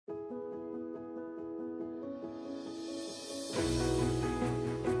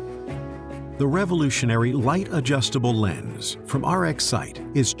The revolutionary light-adjustable lens from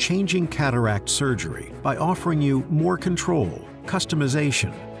RxSight is changing cataract surgery by offering you more control,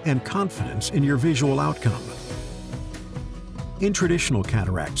 customization, and confidence in your visual outcome. In traditional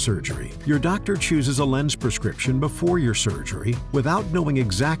cataract surgery, your doctor chooses a lens prescription before your surgery without knowing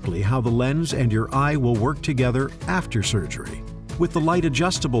exactly how the lens and your eye will work together after surgery. With the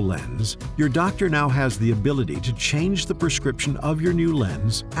light-adjustable lens, your doctor now has the ability to change the prescription of your new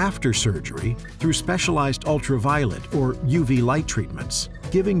lens after surgery through specialized ultraviolet or UV light treatments,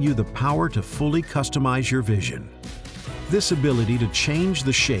 giving you the power to fully customize your vision. This ability to change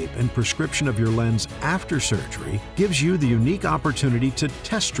the shape and prescription of your lens after surgery gives you the unique opportunity to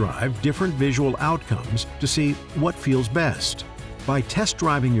test drive different visual outcomes to see what feels best. By test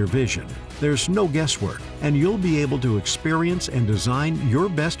driving your vision, there's no guesswork, and you'll be able to experience and design your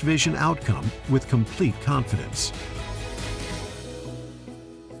best vision outcome with complete confidence.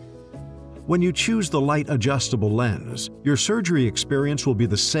 When you choose the light-adjustable lens, your surgery experience will be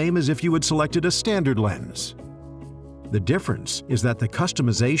the same as if you had selected a standard lens. The difference is that the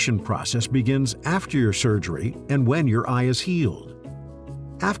customization process begins after your surgery and when your eye is healed.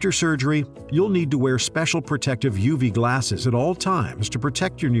 After surgery, you'll need to wear special protective UV glasses at all times to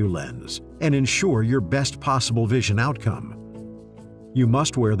protect your new lens and ensure your best possible vision outcome. You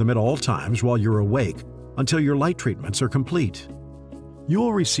must wear them at all times while you're awake until your light treatments are complete. You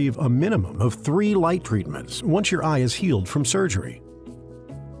will receive a minimum of 3 light treatments once your eye is healed from surgery.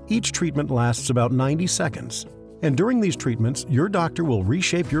 Each treatment lasts about 90 seconds, and during these treatments, your doctor will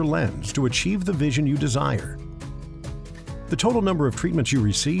reshape your lens to achieve the vision you desire. The total number of treatments you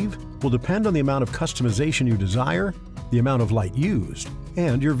receive will depend on the amount of customization you desire, the amount of light used,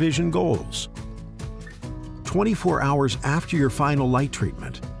 and your vision goals. 24 hours after your final light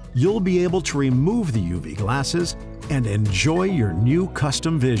treatment, you'll be able to remove the UV glasses and enjoy your new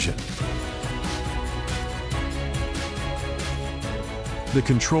custom vision. The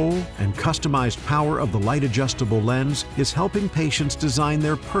control and customized power of the light-adjustable lens is helping patients design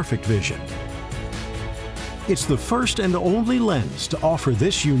their perfect vision. It's the first and only lens to offer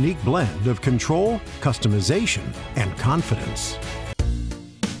this unique blend of control, customization, and confidence.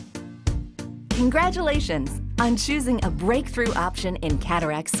 Congratulations on choosing a breakthrough option in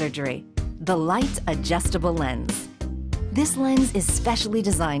cataract surgery, the light-adjustable lens. This lens is specially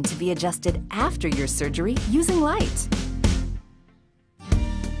designed to be adjusted after your surgery using light.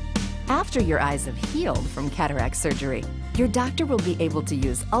 After your eyes have healed from cataract surgery, your doctor will be able to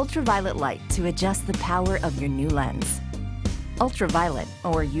use ultraviolet light to adjust the power of your new lens. Ultraviolet,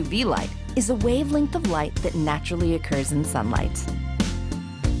 or UV light, is a wavelength of light that naturally occurs in sunlight.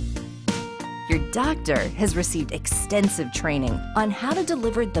 Your doctor has received extensive training on how to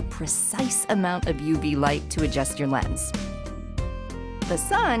deliver the precise amount of UV light to adjust your lens. The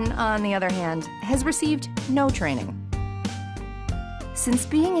sun, on the other hand, has received no training. Since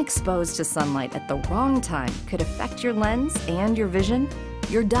being exposed to sunlight at the wrong time could affect your lens and your vision,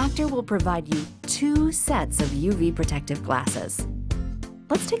 your doctor will provide you 2 sets of UV protective glasses.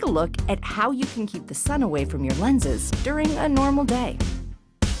 Let's take a look at how you can keep the sun away from your lenses during a normal day.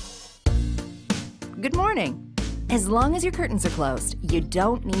 Good morning. As long as your curtains are closed, you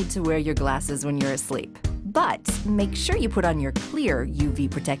don't need to wear your glasses when you're asleep. But make sure you put on your clear UV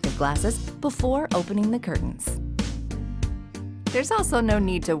protective glasses before opening the curtains. There's also no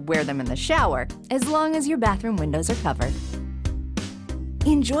need to wear them in the shower, as long as your bathroom windows are covered.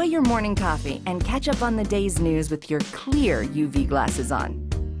 Enjoy your morning coffee and catch up on the day's news with your clear UV glasses on.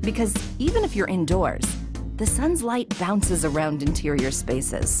 Because even if you're indoors, the sun's light bounces around interior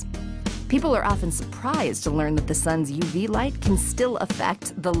spaces. People are often surprised to learn that the sun's UV light can still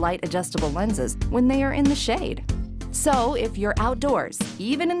affect the light-adjustable lenses when they are in the shade. So if you're outdoors,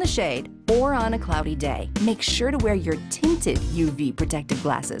 even in the shade, or on a cloudy day, make sure to wear your tinted UV protective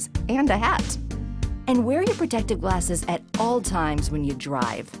glasses and a hat. And wear your protective glasses at all times when you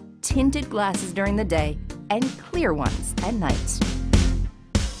drive. Tinted glasses during the day and clear ones at night.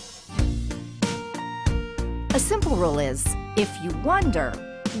 A simple rule is, if you wonder,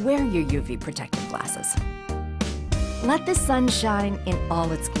 wear your UV protective glasses. Let the sun shine in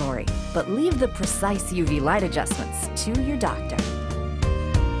all its glory, but leave the precise UV light adjustments to your doctor.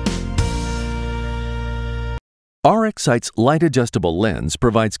 RxSight's light-adjustable lens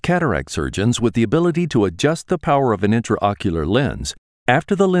provides cataract surgeons with the ability to adjust the power of an intraocular lens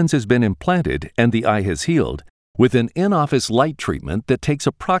after the lens has been implanted and the eye has healed with an in-office light treatment that takes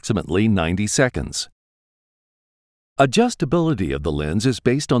approximately 90 seconds. Adjustability of the lens is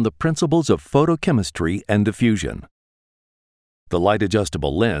based on the principles of photochemistry and diffusion. The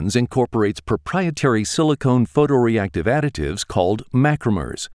light-adjustable lens incorporates proprietary silicone photoreactive additives called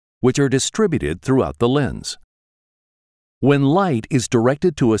macromers, which are distributed throughout the lens. When light is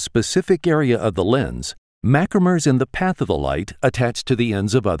directed to a specific area of the lens, macromers in the path of the light attach to the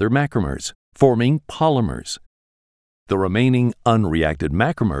ends of other macromers, forming polymers. The remaining unreacted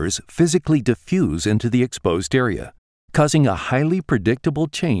macromers physically diffuse into the exposed area, causing a highly predictable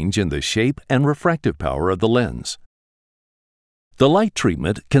change in the shape and refractive power of the lens. The light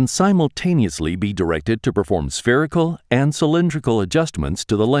treatment can simultaneously be directed to perform spherical and cylindrical adjustments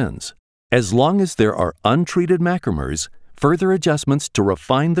to the lens. As long as there are untreated macromers, further adjustments to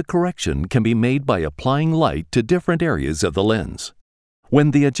refine the correction can be made by applying light to different areas of the lens. When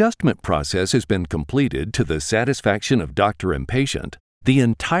the adjustment process has been completed to the satisfaction of doctor and patient, the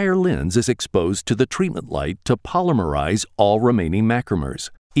entire lens is exposed to the treatment light to polymerize all remaining macromers,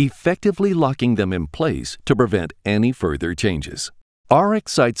 effectively locking them in place to prevent any further changes.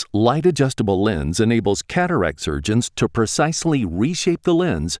 RxSight's light-adjustable lens enables cataract surgeons to precisely reshape the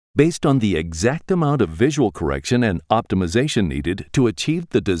lens based on the exact amount of visual correction and optimization needed to achieve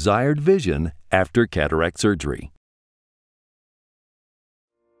the desired vision after cataract surgery.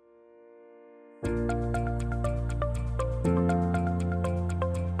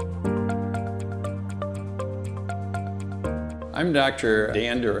 I'm Dr.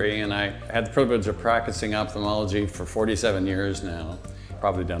 Dan Dury, and I had the privilege of practicing ophthalmology for 47 years now.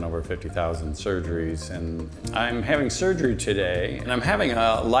 Probably done over 50,000 surgeries, and I'm having surgery today, and I'm having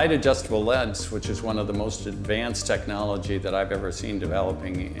a light adjustable lens, which is one of the most advanced technology that I've ever seen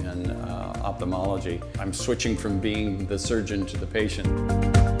developing in ophthalmology. I'm switching from being the surgeon to the patient.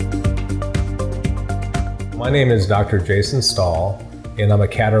 My name is Dr. Jason Stahl, and I'm a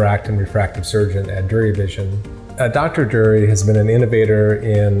cataract and refractive surgeon at Dury Vision. Dr. Dury has been an innovator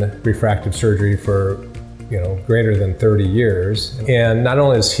in refractive surgery for greater than 30 years. And not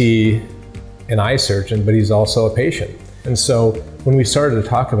only is he an eye surgeon, but he's also a patient. And so when we started to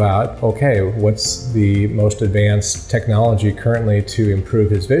talk about, okay, what's the most advanced technology currently to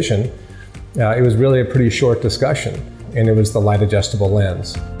improve his vision, it was really a pretty short discussion, and it was the light adjustable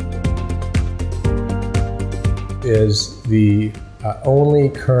lens. Is the only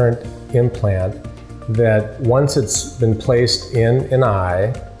current implant that once it's been placed in an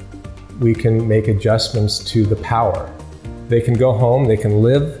eye, we can make adjustments to the power. They can go home, they can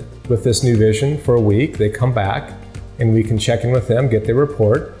live with this new vision for a week, they come back, and we can check in with them, get their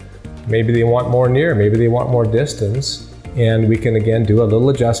report. Maybe they want more near, maybe they want more distance, and we can again do a little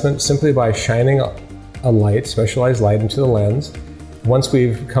adjustment simply by shining a light, specialized light into the lens. Once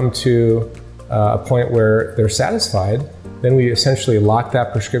we've come to a point where they're satisfied, then we essentially lock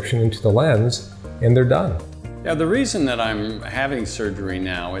that prescription into the lens and they're done. Yeah, the reason that I'm having surgery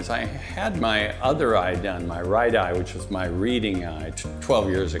now is I had my other eye done, my right eye, which was my reading eye, 12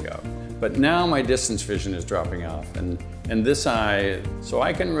 years ago. But now my distance vision is dropping off, and this eye, so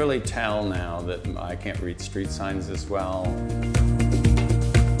I can really tell now that I can't read street signs as well.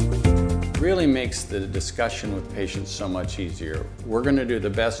 Really makes the discussion with patients so much easier. We're going to do the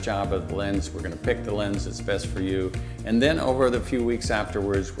best job of the lens. We're going to pick the lens that's best for you. And then over the few weeks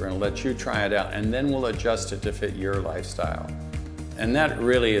afterwards, we're going to let you try it out, and then we'll adjust it to fit your lifestyle. And that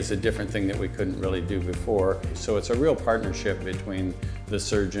really is a different thing that we couldn't really do before. So it's a real partnership between the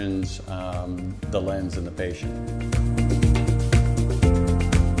surgeons, the lens, and the patient.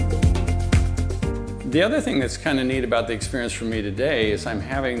 The other thing that's kind of neat about the experience for me today is I'm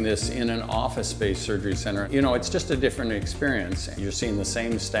having this in an office-based surgery center. It's just a different experience. You're seeing the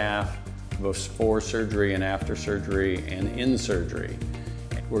same staff before surgery and after surgery and in surgery.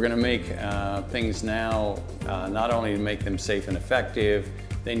 We're going to make things now not only to make them safe and effective,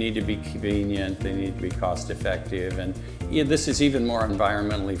 they need to be convenient, they need to be cost-effective, and this is even more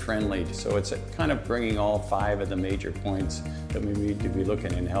environmentally friendly. So it's kind of bringing all 5 of the major points that we need to be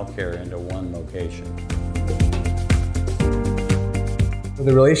looking in healthcare into one location.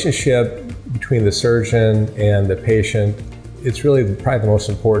 The relationship between the surgeon and the patient, it's really probably the most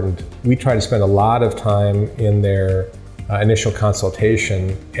important. We try to spend a lot of time in their initial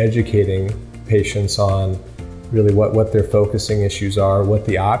consultation educating patients on really what their focusing issues are, what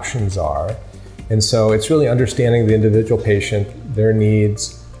the options are. And so it's really understanding the individual patient, their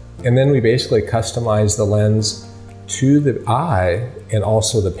needs, and then we basically customize the lens to the eye and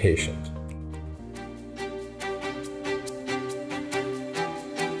also the patient.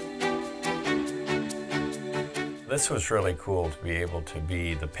 This was really cool to be able to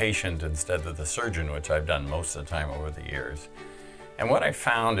be the patient instead of the surgeon, which I've done most of the time over the years. And what I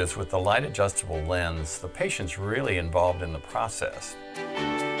found is with the light adjustable lens, the patient's really involved in the process.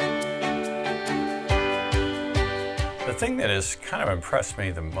 The The thing that has kind of impressed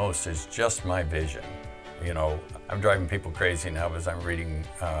me the most is just my vision. You know, I'm driving people crazy now because I'm reading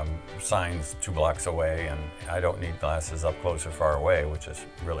signs 2 blocks away, and I don't need glasses up close or far away, which is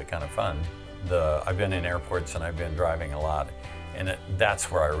really kind of fun. I've been in airports and I've been driving a lot, and that's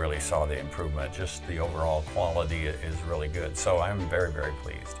where I really saw the improvement. Just the overall quality is really good. So I'm very, very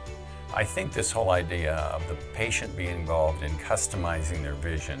pleased. I think this whole idea of the patient being involved in customizing their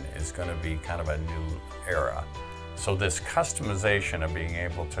vision is going to be kind of a new era. So this customization of being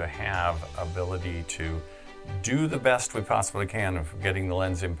able to have ability to do the best we possibly can of getting the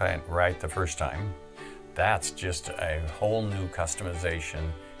lens implant right the first time, that's just a whole new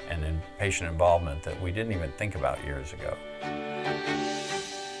customization and patient involvement that we didn't even think about years ago.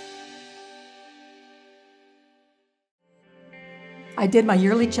 I did my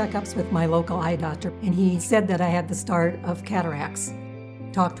yearly checkups with my local eye doctor, and he said that I had the start of cataracts.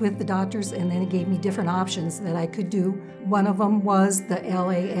 Talked with the doctors, and then he gave me different options that I could do. One of them was the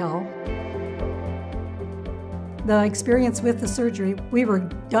LAL. The experience with the surgery, we were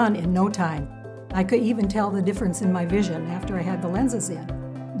done in no time. I could even tell the difference in my vision after I had the lenses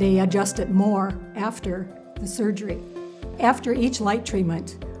in. They adjusted more after the surgery. After each light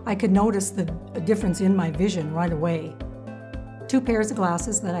treatment, I could notice the difference in my vision right away. 2 pairs of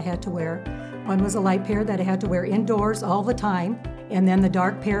glasses that I had to wear. One was a light pair that I had to wear indoors all the time, and then the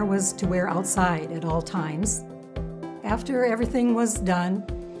dark pair was to wear outside at all times. After everything was done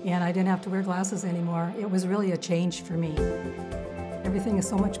and I didn't have to wear glasses anymore, it was really a change for me. Everything is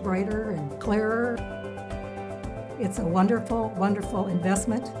so much brighter and clearer. It's a wonderful, wonderful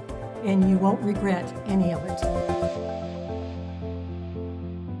investment, and you won't regret any of it.